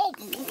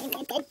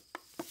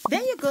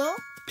 There you go.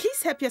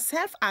 Please help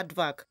yourself,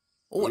 Aardvark.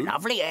 Oh, a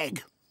lovely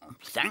egg.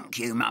 Thank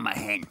you, Mama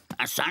Hen.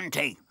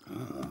 Asante.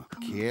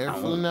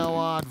 Careful now,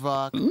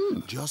 Aardvark.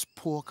 Just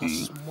poke a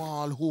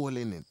small hole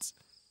in it.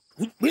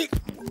 Try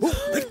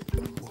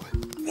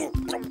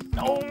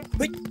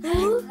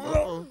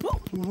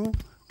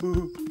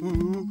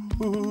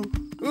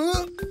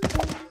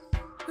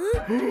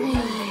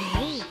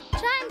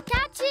and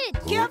catch it.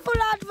 Careful,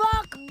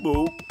 Aardvark.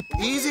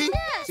 Easy?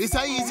 Yes. It's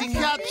an easy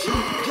catch.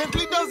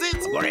 Gently does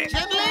it. Got it.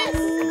 Gently.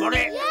 Got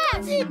it.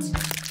 Yes.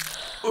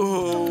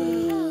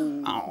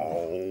 Oh,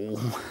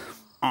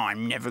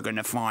 I'm never going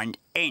to find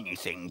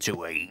anything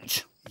to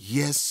eat.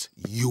 Yes,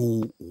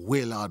 you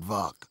will,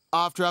 Aardvark.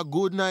 After a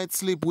good night's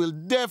sleep, we'll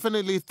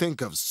definitely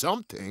think of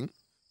something.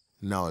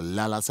 Now,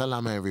 Lala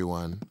Salama,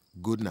 everyone.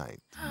 Good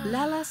night.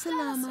 Lala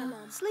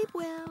Salama. Sleep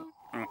well.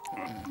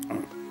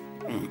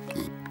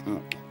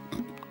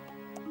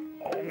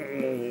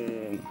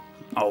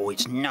 Oh,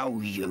 it's no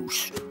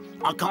use.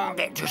 I can't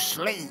get to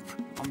sleep.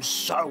 I'm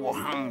so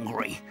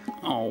hungry.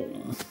 Oh,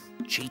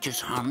 cheetahs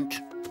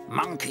hunt,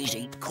 monkeys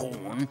eat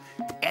corn,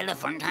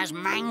 elephant has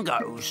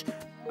mangoes.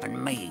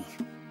 And me,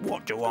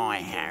 what do I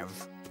have?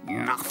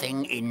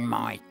 Nothing in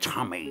my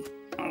tummy.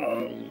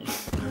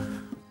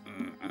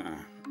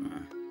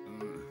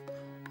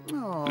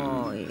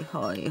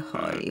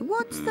 Hoi.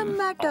 What's the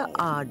matter,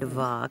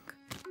 Aardvark?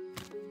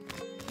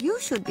 You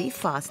should be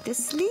fast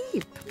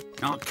asleep.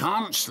 I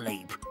can't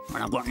sleep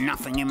when I've got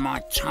nothing in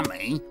my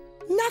tummy.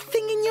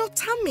 Nothing in your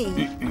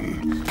tummy?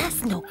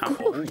 That's not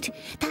good.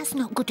 That's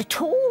not good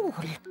at all.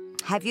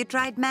 Have you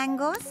tried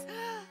mangoes?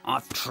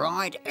 I've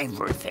tried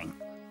everything,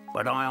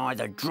 but I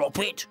either drop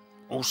it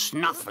or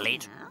snuffle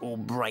it or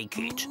break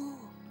it.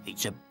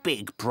 It's a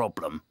big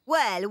problem.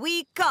 Well,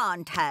 we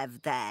can't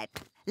have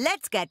that.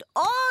 Let's get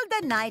all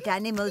the night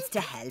animals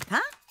to help,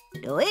 huh?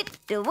 Do it,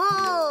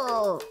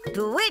 do-woo!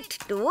 Do it,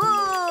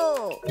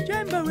 do-woo!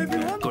 Jambo,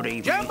 everyone. Good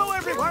evening. Jambo,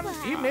 everyone.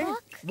 Evening.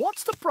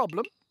 What's the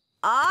problem?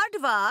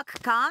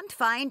 Aardvark can't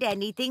find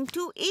anything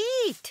to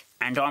eat.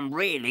 And I'm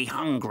really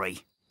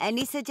hungry.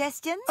 Any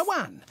suggestions? A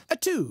 1, a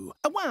 2,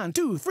 a 1,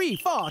 2, 3,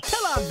 4.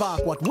 Tell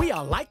Aardvark what we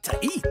are like to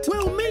eat.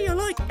 Well, me, I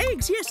like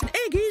eggs. Yes, an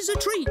egg is a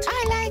treat.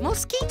 I like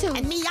mosquitoes.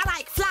 And me, I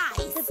like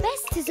flies.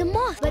 Best is a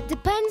moth, but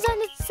depends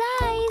on its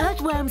size.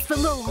 Earthworms for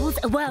moles,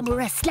 a worm or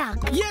a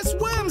slug. Yes,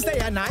 worms, they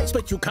are nice,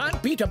 but you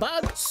can't beat a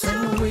bug. So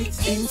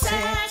it's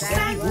insects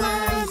and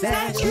worms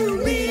that you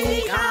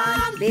really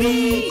can't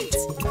beat.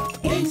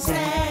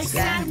 Insects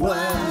and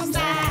worms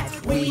that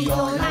we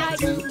all like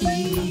to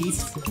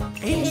eat.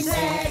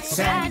 Insects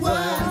and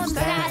worms,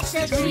 that's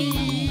the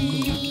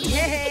treat.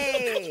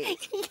 Yay!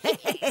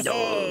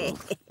 Oh,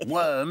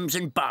 worms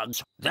and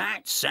bugs.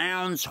 That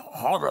sounds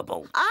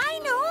horrible. I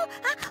know.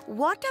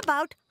 What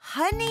about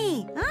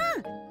honey?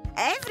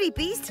 Every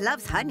beast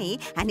loves honey,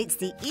 and it's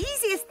the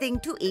easiest thing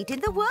to eat in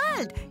the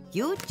world.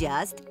 You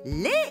just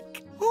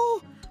lick.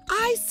 Oh,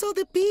 I saw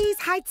the bees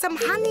hide some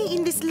honey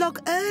in this log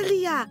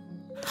earlier.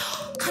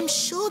 I'm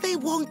sure they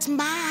won't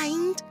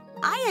mind.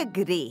 I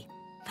agree.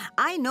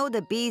 I know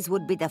the bees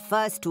would be the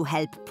first to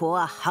help poor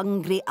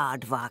hungry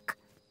aardvark.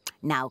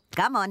 Now,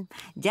 come on,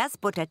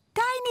 just put a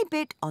tiny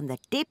bit on the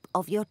tip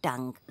of your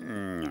tongue.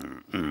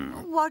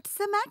 What's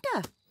the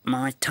matter?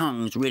 My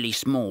tongue's really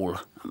small.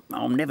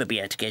 I'll never be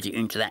able to get it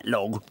into that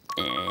log.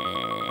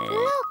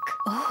 Look!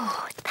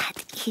 Oh,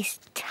 that is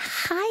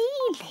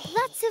tiny.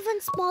 That's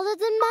even smaller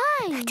than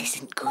mine. That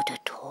isn't good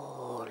at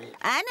all.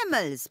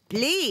 Animals,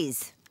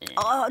 please.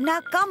 Oh,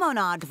 now come on,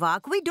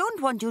 aardvark. We don't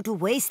want you to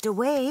waste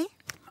away.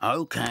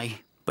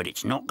 OK, but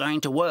it's not going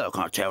to work,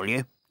 I tell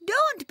you.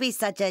 Don't be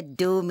such a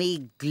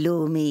doomy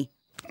gloomy.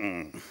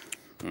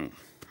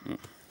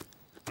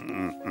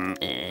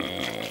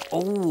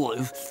 Oh,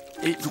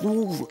 it's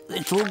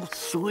all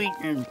sweet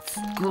and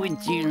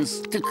squidgy and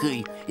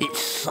sticky. It's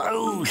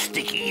so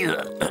sticky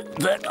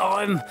that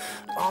I'm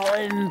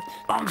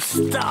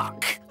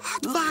stuck.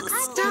 Aardvark's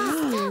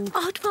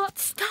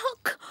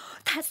stuck.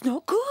 That's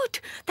not good.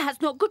 That's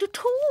not good at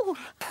all.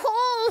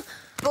 Pull!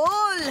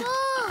 Pull!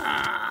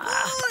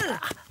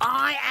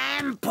 I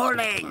am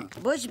pulling.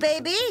 Bush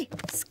baby,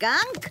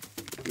 skunk,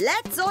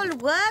 let's all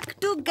work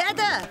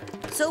together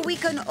so we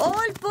can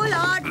all pull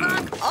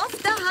aardvark off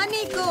the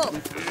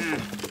honeycomb.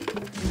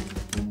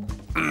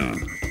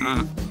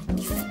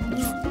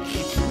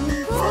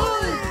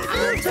 Pull,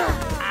 Vulture!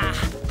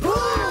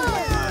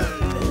 Pull!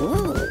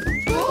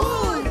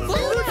 Pull,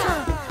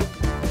 Vulture!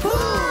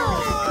 Pull!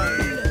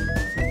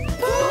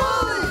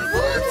 Pull,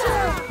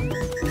 Vulture!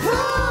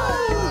 Pull!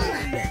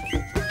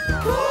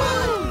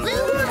 Pull,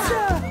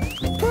 Vulture!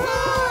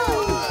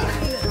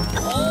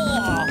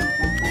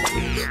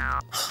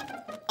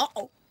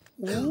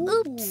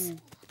 Oops.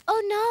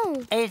 Oh,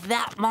 no. Is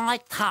that my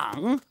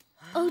tongue?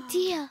 Oh,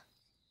 dear.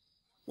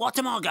 What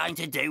am I going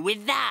to do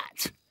with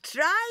that?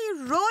 Try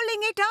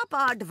rolling it up,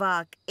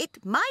 aardvark.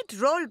 It might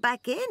roll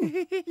back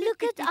in.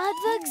 Look at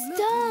Aardvark's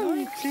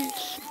tongue.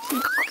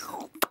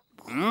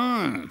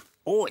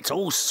 Oh, it's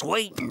all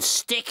sweet and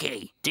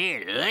sticky.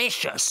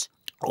 Delicious.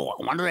 Oh,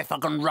 I wonder if I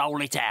can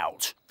roll it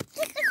out.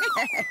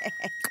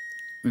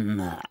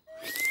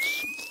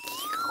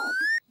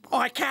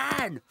 I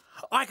can.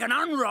 I can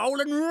unroll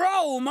and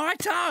roll my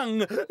tongue.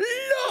 Look!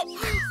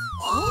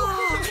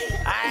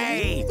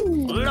 Hey,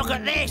 look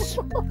at this.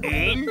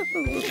 In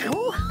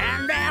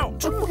and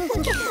out.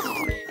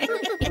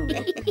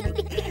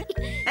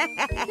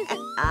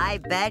 I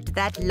bet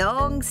that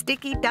long,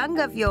 sticky tongue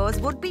of yours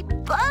would be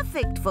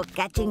perfect for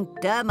catching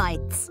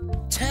termites.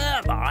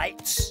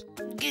 Termites?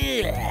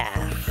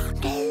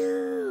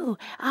 No,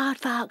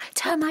 aardvark,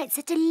 termites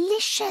are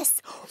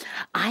delicious.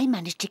 I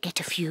managed to get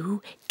a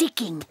few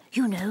digging,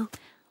 you know,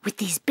 with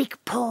these big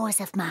paws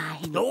of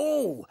mine.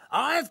 Oh,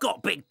 I've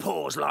got big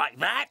paws like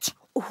that.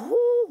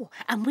 Oh,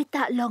 and with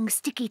that long,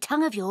 sticky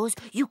tongue of yours,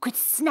 you could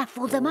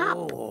snaffle them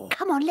up.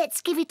 Come on,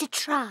 let's give it a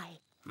try.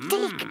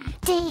 Dig,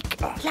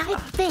 dig,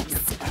 like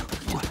this.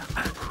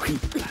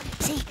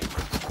 See?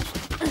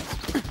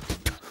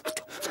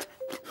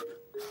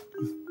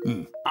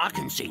 I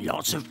can see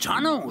lots of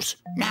tunnels.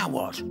 Now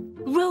what?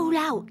 Roll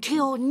out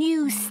your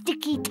new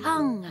sticky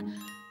tongue.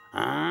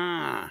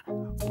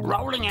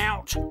 Rolling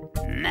out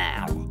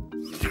now.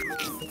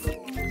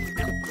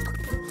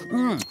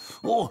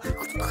 Oh,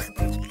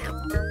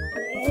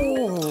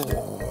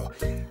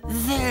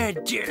 they're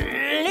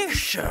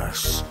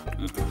delicious.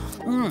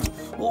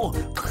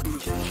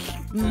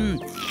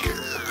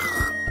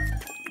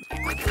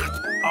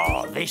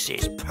 Oh, this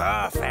is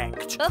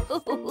perfect.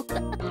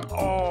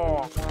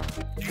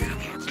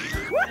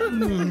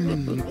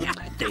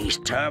 These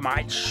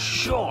termites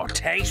sure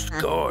taste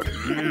good.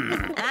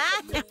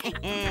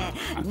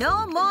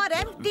 No more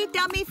empty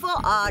tummy for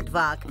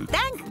aardvark.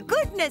 Thank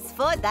goodness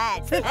for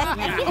that.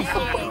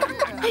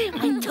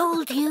 I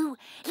told you.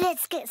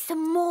 Let's get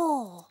some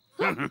more.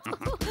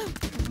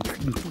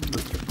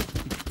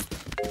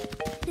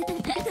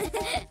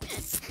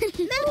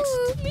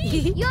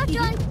 Your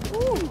turn.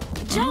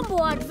 Jumbo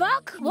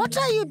Aardvark, what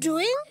are you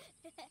doing?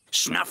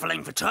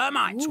 Snuffling for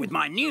termites with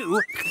my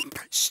new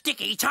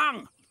sticky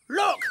tongue.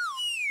 Look!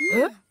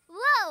 Whoa!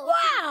 Whoa!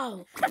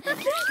 Wow!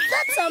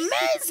 That's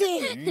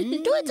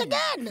amazing! Do it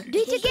again!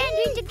 Do it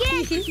again!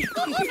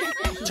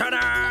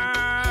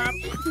 Ta-da!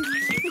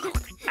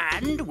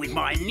 And with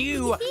my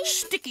new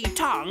sticky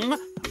tongue,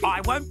 I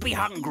won't be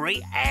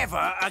hungry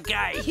ever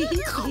again.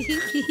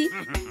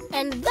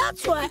 And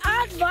that's why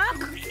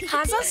Aardvark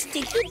has a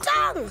sticky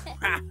tongue.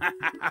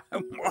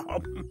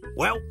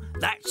 Well,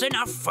 that's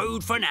enough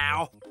food for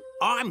now.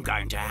 I'm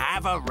going to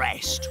have a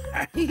rest.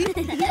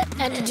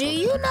 And do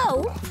you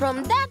know,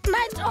 from that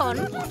night on,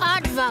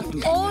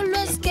 Aardvark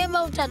always came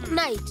out at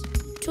night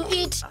to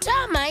eat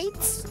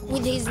termites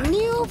with his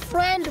new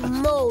friend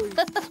Mole.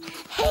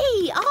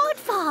 Hey,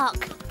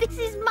 Aardvark, this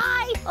is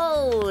my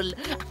hole.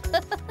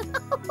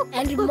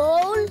 And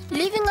Mole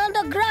living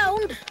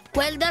underground,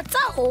 well, that's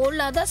a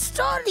whole other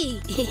story.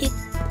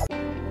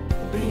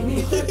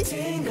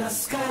 Tinga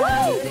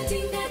sky.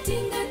 Tinga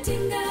tinga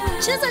tinga.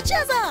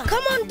 Cheza,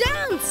 come on,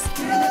 dance.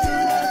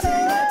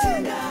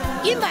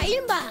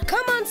 Imba,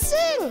 come on,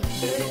 sing.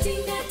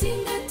 Tinga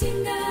tinga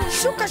tinga.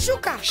 Shuka,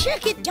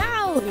 shake it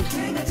down.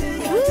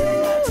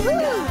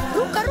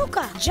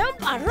 Ruka,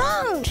 jump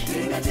around.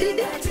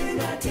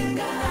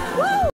 Woo!